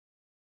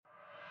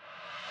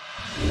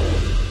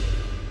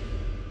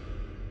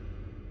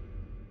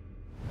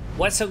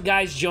What's up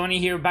guys, Johnny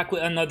here, back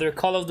with another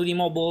Call of Duty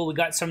Mobile. We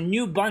got some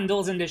new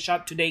bundles in the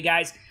shop today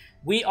guys.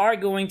 We are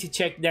going to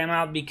check them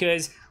out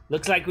because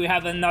looks like we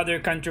have another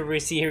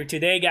controversy here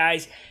today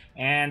guys.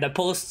 And the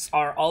posts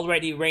are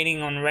already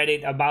raining on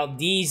Reddit about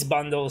these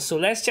bundles. So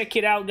let's check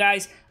it out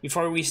guys.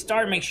 Before we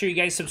start, make sure you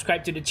guys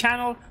subscribe to the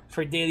channel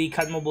for daily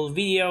COD Mobile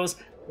videos.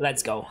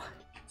 Let's go.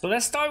 So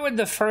let's start with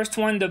the first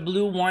one, the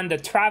blue one, the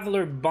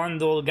Traveler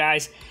bundle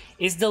guys.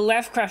 Is the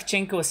left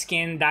Kravchenko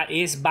skin that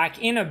is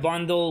back in a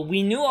bundle.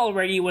 We knew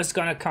already it was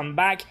gonna come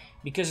back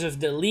because of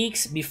the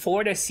leaks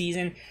before the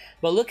season.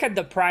 But look at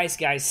the price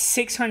guys,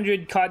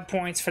 600 COD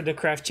points for the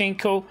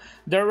Kravchenko.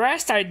 The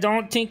rest I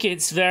don't think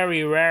it's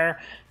very rare.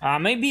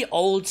 Maybe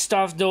old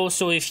stuff though,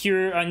 so if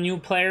you're a new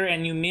player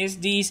and you miss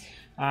these,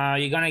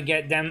 you're gonna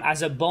get them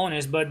as a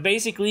bonus. But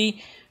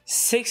basically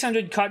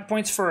 600 COD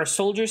points for a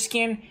soldier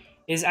skin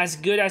is as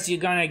good as you're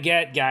gonna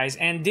get guys.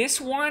 And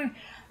this one,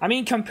 I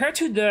mean, compared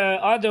to the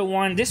other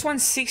one, this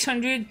one's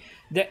 600.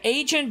 The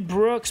Agent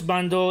Brooks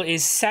bundle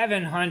is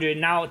 700.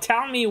 Now,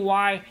 tell me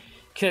why,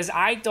 because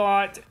I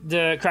thought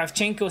the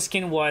Kravchenko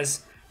skin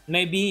was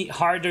maybe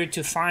harder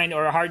to find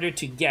or harder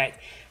to get.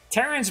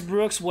 Terrence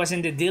Brooks was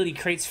in the daily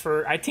crates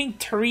for, I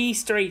think, 3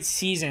 straight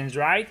seasons,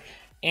 right?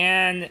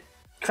 And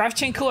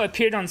Kravchenko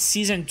appeared on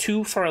Season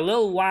 2 for a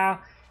little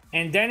while,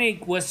 and then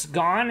it was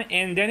gone,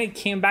 and then it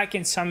came back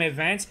in some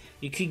events.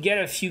 You could get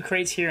a few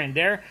crates here and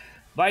there.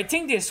 But I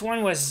think this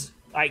one was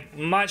like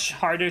much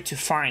harder to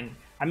find.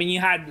 I mean,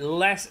 you had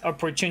less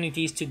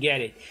opportunities to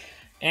get it.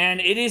 And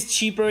it is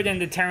cheaper than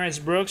the Terrence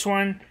Brooks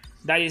one.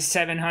 That is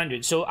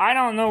 700. So I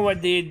don't know what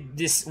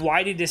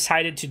why they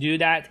decided to do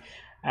that.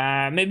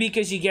 Maybe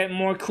because you get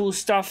more cool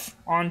stuff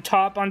on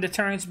top on the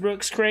Terrence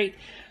Brooks crate.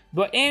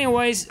 But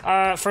anyways,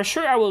 for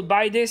sure I will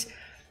buy this.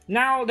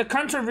 Now, the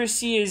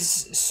controversy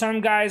is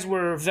some guys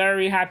were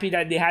very happy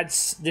that they had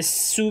this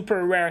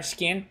super rare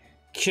skin,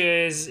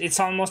 because it's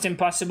almost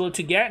impossible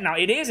to get. Now,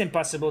 it is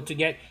impossible to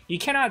get. You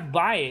cannot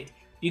buy it.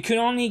 You can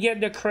only get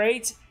the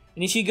crate,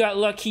 and if you got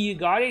lucky, you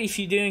got it. If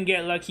you didn't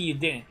get lucky, you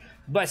didn't.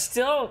 But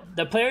still,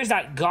 the players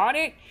that got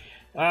it,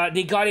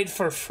 they got it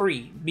for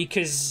free,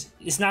 because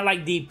it's not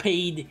like they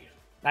paid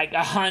like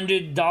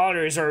 $100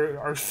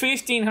 or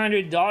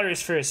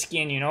 $1,500 for a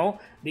skin, you know?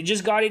 They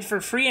just got it for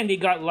free, and they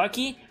got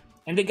lucky.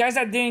 And the guys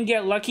that didn't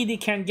get lucky, they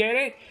can't get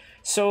it.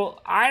 So,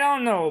 I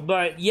don't know.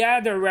 But yeah,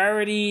 the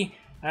rarity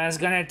is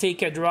gonna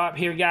take a drop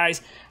here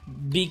guys,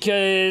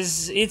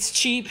 because it's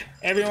cheap,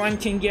 everyone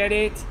can get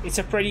it, it's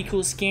a pretty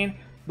cool skin.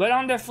 But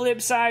on the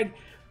flip side,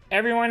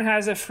 everyone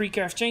has a free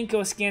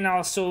Kravchenko skin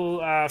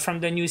also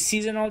from the new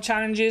seasonal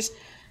challenges.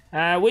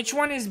 Which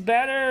one is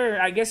better?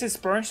 I guess it's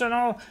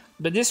personal,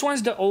 but this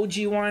one's the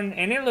OG one,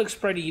 and it looks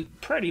pretty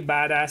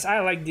badass.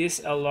 I like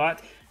this a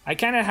lot. I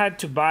kind of had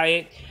to buy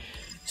it.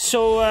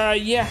 So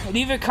yeah,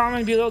 leave a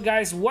comment below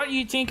guys what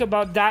you think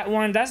about that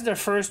one. That's the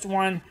first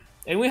one.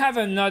 And we have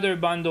another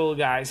bundle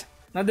guys.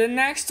 Now the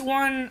next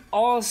one,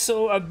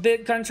 also a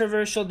bit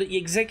controversial, the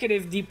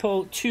Executive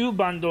Depot 2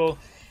 bundle.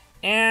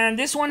 And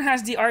this one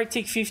has the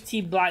Arctic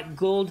 50 Black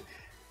Gold.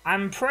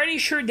 I'm pretty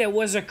sure there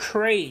was a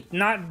crate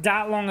not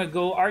that long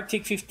ago,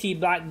 Arctic 50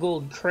 Black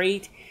Gold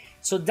crate.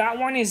 So that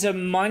one is a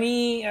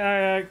money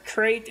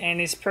crate,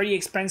 and it's pretty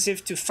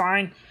expensive to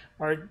find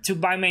or to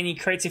buy many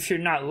crates if you're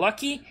not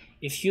lucky.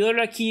 If you're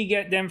lucky, you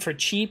get them for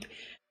cheap.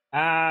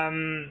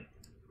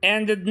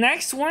 And the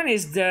next one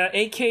is the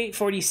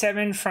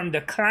AK-47 from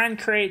the clan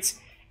crates.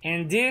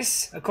 And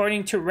this,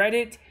 according to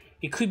Reddit,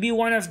 it could be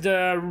one of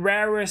the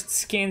rarest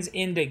skins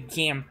in the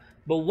game.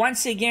 But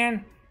once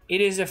again, it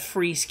is a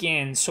free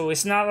skin. So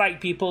it's not like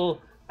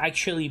people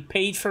actually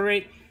paid for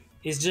it.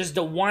 It's just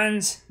the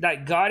ones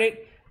that got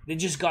it, they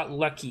just got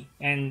lucky.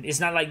 And it's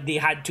not like they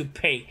had to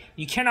pay.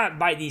 You cannot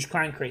buy these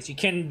clan crates. You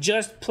can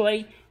just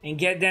play and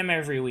get them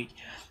every week.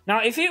 Now,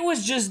 if it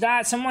was just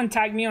that, someone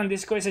tagged me on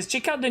Discord, says,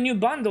 check out the new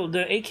bundle,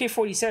 the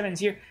AK-47s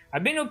here.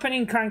 I've been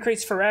opening clan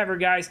crates forever,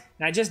 guys,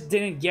 and I just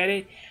didn't get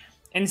it.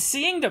 And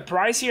seeing the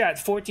price here at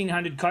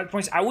 1,400 COD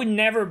points, I would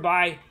never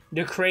buy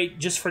the crate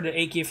just for the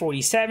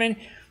AK-47.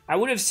 I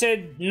would have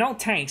said, no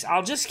thanks,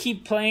 I'll just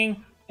keep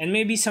playing, and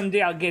maybe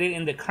someday I'll get it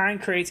in the clan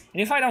crates.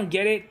 And if I don't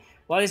get it,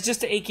 well, it's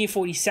just the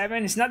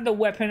AK-47. It's not the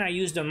weapon I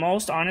use the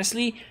most,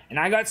 honestly. And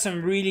I got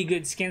some really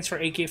good skins for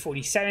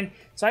AK-47,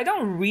 so I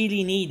don't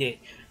really need it.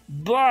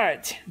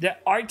 But the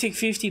Arctic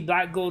 50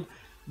 Black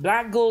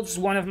Gold's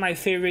one of my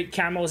favorite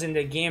camos in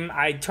the game.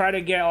 I try to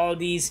get all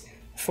these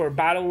for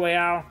Battle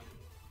Royale.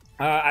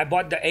 I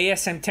bought the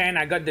ASM-10,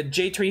 I got the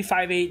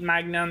J358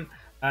 Magnum,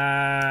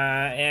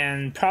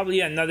 and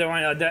probably another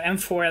one, the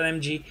M4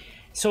 LMG.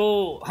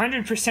 So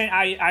 100%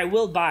 I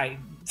will buy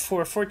for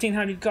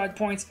 1,400 COD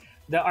points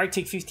the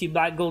Arctic 50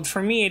 Black Gold.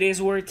 For me, it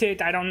is worth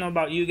it. I don't know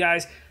about you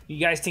guys. You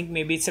guys think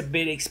maybe it's a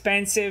bit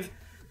expensive.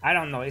 I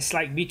don't know, it's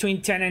like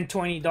between $10 and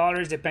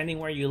 $20 depending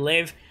where you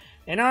live.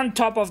 And on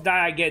top of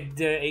that, I get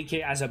the AK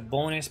as a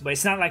bonus, but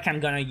it's not like I'm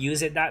gonna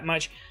use it that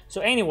much.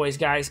 So anyways,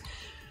 guys,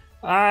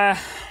 that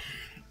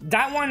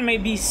one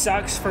maybe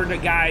sucks for the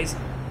guys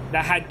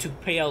that had to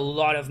pay a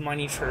lot of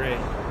money for it,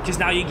 because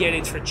now you get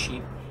it for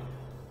cheap.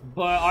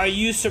 But are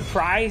you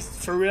surprised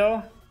for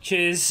real?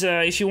 Because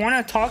if you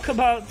want to talk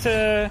about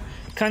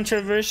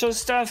controversial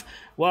stuff,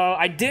 well,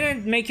 I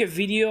didn't make a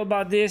video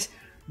about this,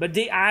 but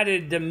they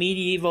added the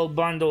medieval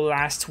bundle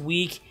last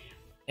week,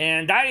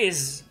 and that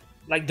is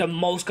like the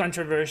most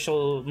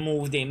controversial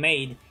move they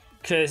made.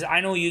 Because I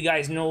know you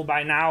guys know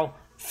by now,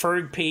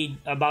 Ferg paid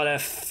about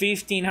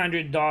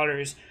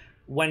 $1,500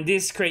 when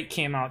this crate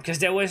came out, because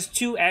there was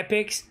 2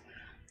 epics.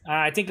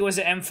 I think it was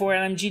the M4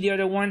 LMG, the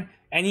other one,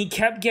 and he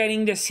kept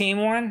getting the same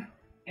one,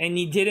 and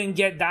he didn't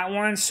get that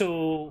one.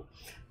 So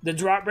the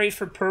drop rate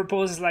for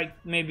purple is like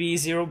maybe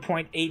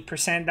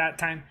 0.8% that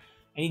time,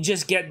 and you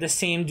just get the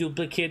same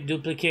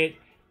duplicate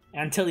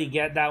until you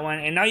get that one,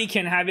 and now you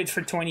can have it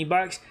for 20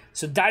 bucks.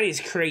 So that is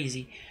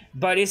crazy.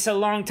 But it's a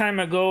long time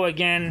ago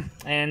again,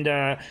 and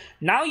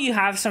now you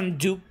have some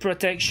dupe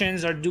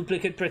protections or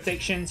duplicate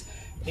protections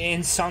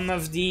in some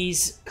of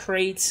these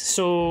crates,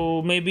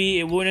 so maybe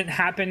it wouldn't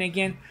happen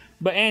again.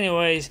 But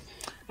anyways,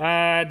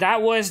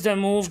 that was the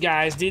move,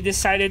 guys. They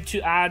decided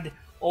to add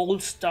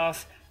old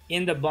stuff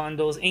in the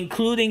bundles,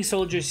 including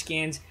soldier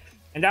skins,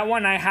 and that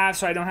one I have,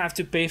 so I don't have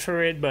to pay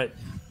for it. But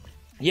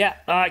yeah,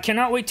 I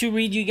cannot wait to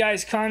read you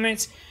guys'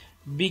 comments,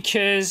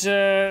 because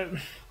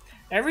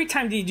every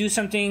time they do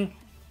something,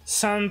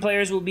 some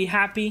players will be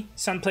happy,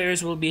 some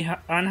players will be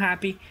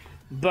unhappy.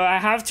 But I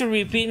have to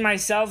repeat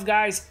myself,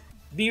 guys.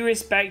 Be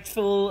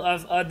respectful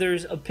of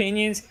others'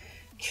 opinions,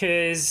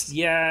 because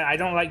yeah, I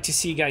don't like to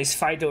see guys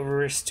fight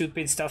over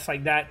stupid stuff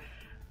like that.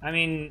 I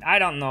mean, I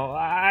don't know.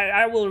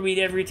 I will read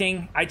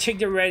everything. I checked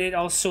the Reddit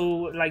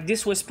also. Like,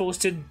 this was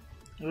posted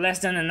less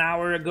than an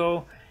hour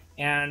ago,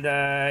 and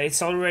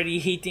it's already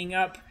heating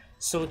up.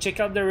 So check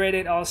out the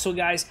Reddit also,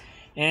 guys.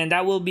 And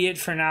that will be it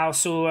for now.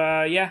 So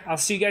yeah, I'll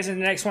see you guys in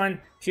the next one.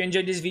 If you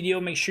enjoyed this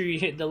video, make sure you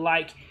hit the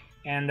like,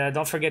 and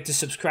don't forget to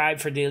subscribe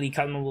for daily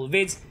COD Mobile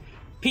vids.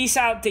 Peace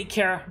out, take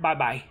care, bye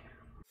bye.